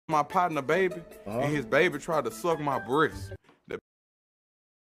My partner baby, and his baby tried to suck my breast.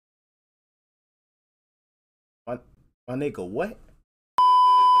 My nigga, what?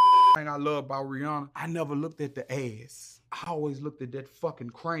 Thing I love about Rihanna, I never looked at the ass. I always looked at that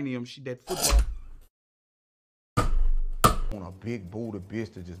fucking cranium. She that football. I want a big booty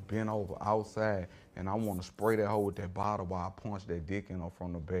bitch to just bend over outside, and I want to spray that hoe with that bottle while I punch that dick in her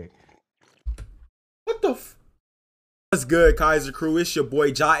from the back. What the f? What's good, Kaiser crew? It's your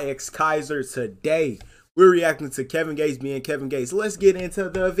boy Jahxkyzerr. Today, we're reacting to Kevin Gates being Kevin Gates. Let's get into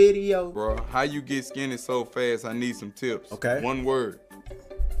the video. Bro, how you get skinny so fast? I need some tips. Okay. One word.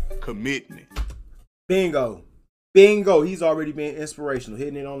 Commitment. Bingo. Bingo. He's already been inspirational,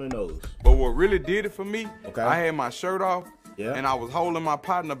 hitting it on the nose. But what really did it for me, I had my shirt off, and I was holding my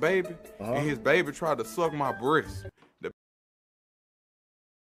partner baby, and his baby tried to suck my breast.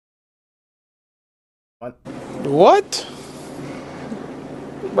 What?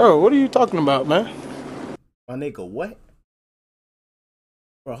 Bro, what are you talking about, man? My nigga, what?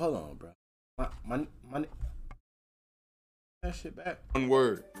 Bro, hold on, bro. My that shit back. One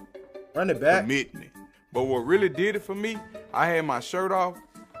word. Run it back. Commitment. But what really did it for me, I had my shirt off,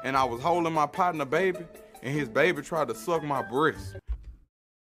 and I was holding my partner baby, and his baby tried to suck my breast.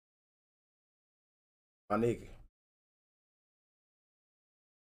 My nigga.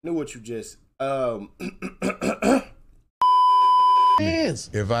 Knew what you just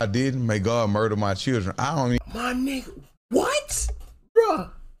If I didn't, may God murder my children. I don't my nigga, what?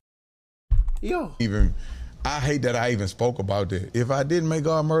 Bruh. Yo. I hate that I even spoke about that. If I didn't, may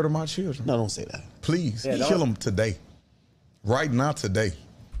God murder my children. No, don't say that. Please, kill them today. Right now, today.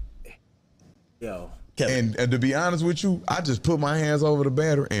 Yo. And to be honest with you, I just put my hands over the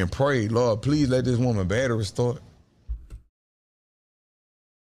battery and prayed, Lord, please let this woman battery start.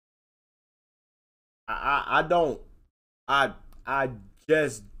 I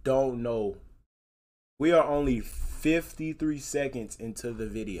just don't know. We are only 53 seconds into the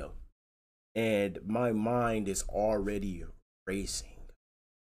video, and my mind is already racing.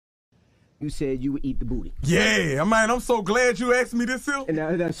 You said you would eat the booty. Yeah, man, I'm so glad you asked me this here. And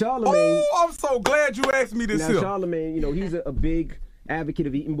now Charlemagne. Oh, I'm so glad you asked me this here. Now Charlemagne, you know, he's a big advocate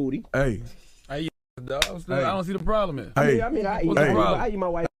of eating booty. Hey. I don't see the problem in. I mean, I eat my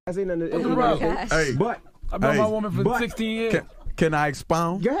wife. I say nothing. What's the problem? Hey. But I've been my woman for 16 years. Can I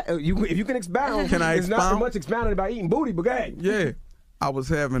expound? Yeah, if you can expound, can I expound? There's not so much expounding about eating booty, but go ahead. Yeah. I was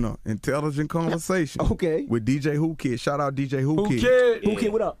having an intelligent conversation with DJ Who Kid. Shout out DJ Who Kid. Who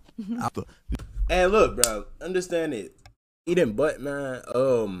Kid, what up? And look, bro, understand it. Eating butt, man,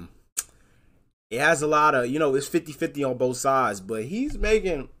 it has a lot of, you know, it's 50-50 on both sides, but he's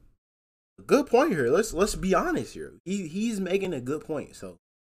making a good point here. Let's be honest here. He's making a good point. So,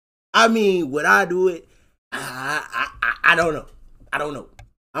 I mean, would I do it? I don't know. I don't know.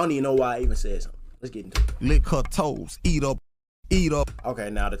 I don't even know why I even said something. Let's get into it. Lick her toes. Eat up. Okay,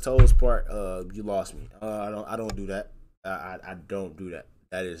 now the toes part, you lost me. I don't do that. I don't do that.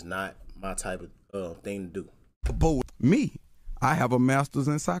 That is not my type of thing to do. But me, I have a master's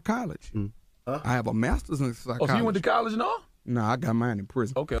in psychology. I have a master's in psychology. Oh, so you went to college and all? Nah, I got mine in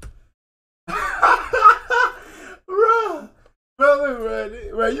prison. Okay.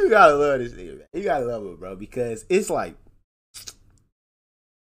 Bro, you gotta love this nigga, man. You gotta love it, bro, because it's like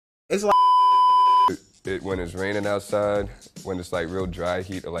when it's raining outside, when it's like real dry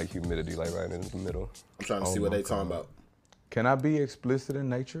heat or like humidity, like right in the middle. I'm trying to see what they talking about. Can I be explicit in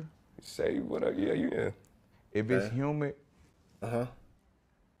nature? Say whatever, yeah. If it's humid, I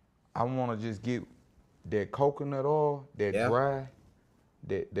want to just get that coconut oil, that dry,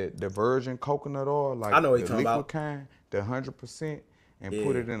 the virgin coconut oil, like I know what the you're liquid talking kind, the 100%, and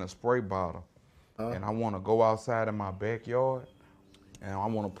put it in a spray bottle. And I want to go outside in my backyard, and I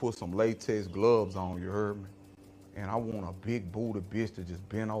want to put some latex gloves on, you heard me? And I want a big booty bitch to just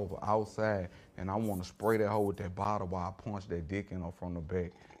bend over outside, and I want to spray that hoe with that bottle while I punch that dick in her from the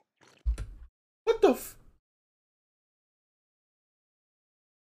back. What the f?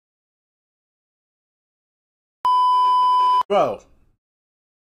 Bro,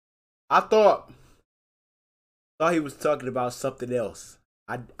 I thought he was talking about something else.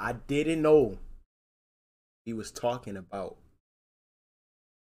 I didn't know he was talking about.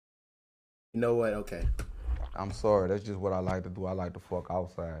 You know what? Okay. I'm sorry. That's just what I like to do. I like to fuck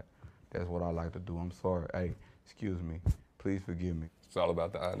outside. That's what I like to do. I'm sorry. Hey, excuse me. Please forgive me. It's all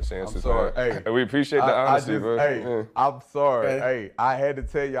about the honest answers. I'm sorry. Man. Hey, we appreciate the honesty, bro. Hey, I'm sorry. Hey, I had to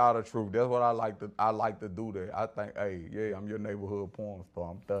tell y'all the truth. That's what I like to do that. I think, hey, yeah, I'm your neighborhood porn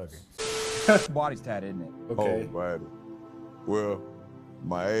star. I'm thugging. Body's tatted, isn't it? Okay. Oh, right. Well,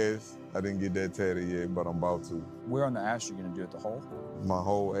 my ass I didn't get that tatted yet, but I'm about to. Where on the ass you gonna do it? The hole? My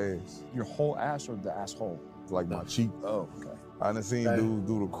whole ass. Your whole ass or the asshole? Like my cheek. Oh, okay. I done seen dudes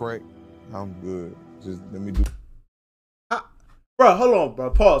do the crack. I'm good. Just let me do. Bro, hold on,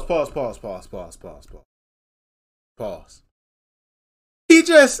 bro. Pause.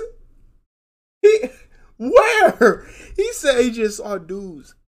 Where? He said he just saw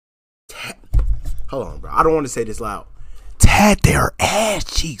dudes. Hold on, bro. I don't want to say this loud. Tat their ass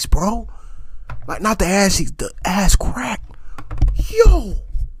cheeks, bro. Like, not the ass cheeks, the ass crack. Yo.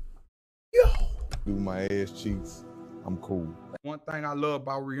 Do my ass cheeks. I'm cool. One thing I love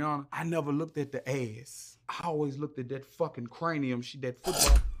about Rihanna, I never looked at the ass. I always looked at that fucking cranium. She that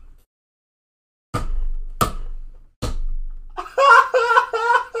football.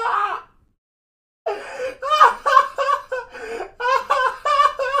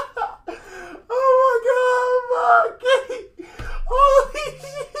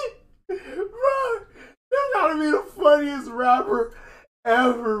 Rapper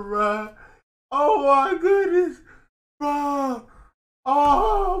ever, bro. Oh my goodness, bro.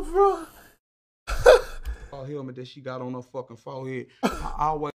 Oh, bro. Helmet that she got on her fucking forehead. I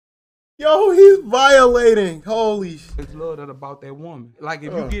always he's violating. Holy shit. love that about that woman. Like,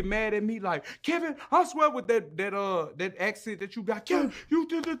 if you get mad at me, like, Kevin, I swear with that accent that you got, Kevin, you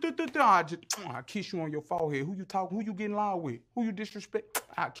I kiss you on your forehead. Who you talking? Who you getting loud with? Who you disrespect?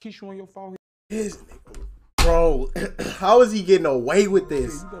 I kiss you on your forehead. Bro, how is he getting away with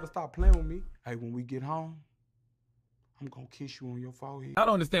this? You better stop playing with me. Hey, when we get home, I'm gonna kiss you on your forehead. I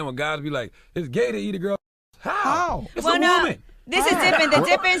don't understand when guys be like, it's gay to eat a girl. How? It's well, a no, woman. This is different.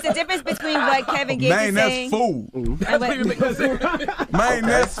 The difference between what Kevin Gates is saying. Man,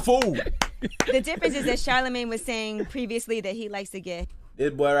 that's food. The difference is that Charlamagne was saying previously that he likes to get.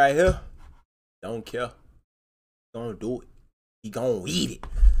 This boy right here, don't care. Gonna do it. He gonna eat it.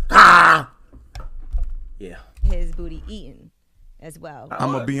 Ah! Yeah. His booty eaten as well.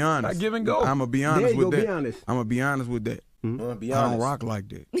 I'm gonna be honest. I give and go. I'm gonna be honest with that. Be honest. I'm gonna be honest with that. I'm gonna be I honest. don't rock like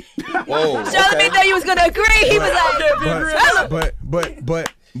that. Whoa. Charlamagne thought you was gonna agree. He was like,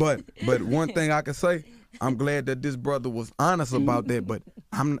 but one thing I can say, I'm glad that this brother was honest about that. But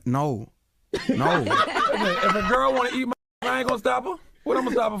no. If a girl want to eat I ain't gonna stop her. What I'm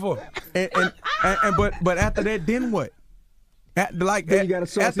gonna stop her for? But after that, then what? After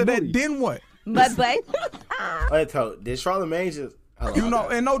that, then what? But Wait, did Charlamagne just? You know,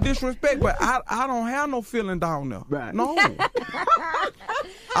 and no disrespect, but I don't have no feeling down there. Right. No.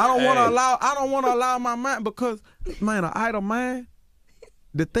 I don't want to allow my mind, because, man, an idle mind,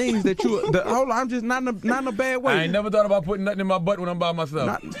 the things that hold on, I'm just not in a bad way. I ain't never thought about putting nothing in my butt when I'm by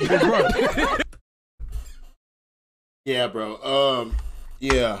myself. Yeah, bro.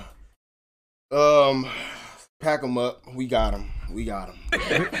 Yeah. Pack them up. We got them.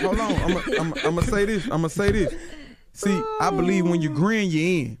 Hold on. I'm gonna say this. See, I believe when you grin,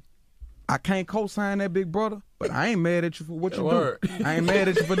 you in. I can't co-sign that, big brother, but I ain't mad at you for what you do. I ain't mad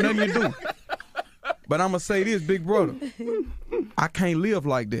at you for nothing you do. But I'm gonna say this, big brother. I can't live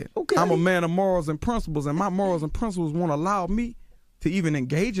like that. Okay. I'm a man of morals and principles, and my morals and principles won't allow me to even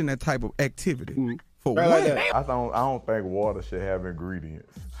engage in that type of activity. For what? I don't think water should have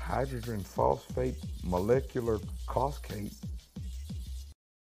ingredients. Hydrogen phosphate molecular caustic.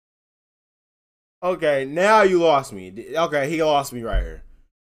 Okay, now you lost me. Okay, he lost me right here.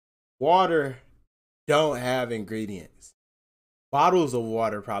 Water don't have ingredients. Bottles of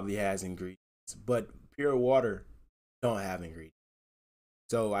water probably has ingredients, but pure water don't have ingredients.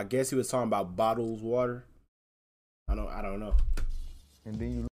 So I guess he was talking about bottles water. I don't know.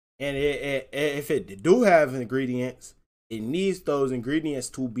 And if it do have ingredients, it needs those ingredients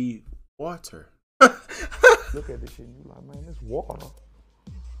to be water. Look at this shit and you like, man, it's water.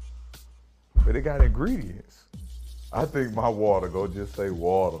 But it got ingredients. I think my water go just say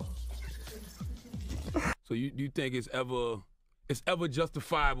water. So you think it's ever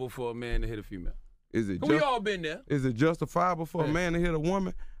justifiable for a man to hit a female? We all been there. Is it justifiable for a man to hit a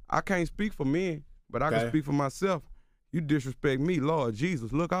woman? I can't speak for men, but I can speak for myself. You disrespect me, Lord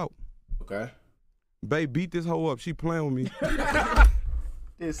Jesus, look out. Okay. Babe, beat this hoe up. She playing with me.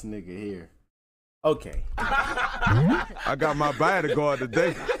 This nigga here. Okay. I got my bodyguard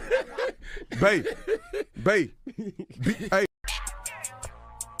today. Babe. Hey.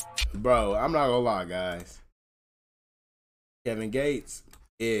 Bro, I'm not gonna lie, guys. Kevin Gates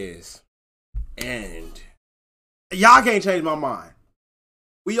is, and y'all can't change my mind.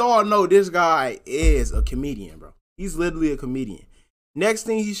 We all know this guy is a comedian, bro. He's literally a comedian. Next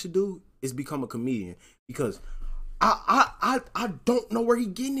thing he should do is become a comedian, because I don't know where he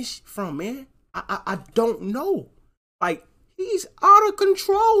getting this shit from, man. I don't know. Like, He's out of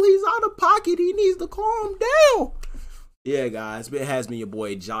control. He's out of pocket. He needs to calm down. Yeah, guys, it has been your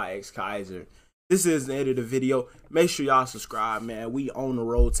boy Jahxkyzerr. This is the end of the video. Make sure y'all subscribe, man. We on the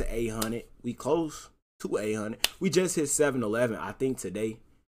road to 800. We close to 800. We just hit 711, I think today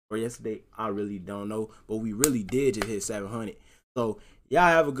or yesterday. I really don't know, but we really did just hit 700. So y'all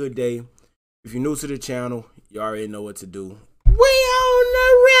have a good day. If you're new to the channel, you already know what to do. We on the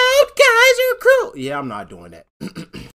road, KYZERR crew. Yeah, I'm not doing that.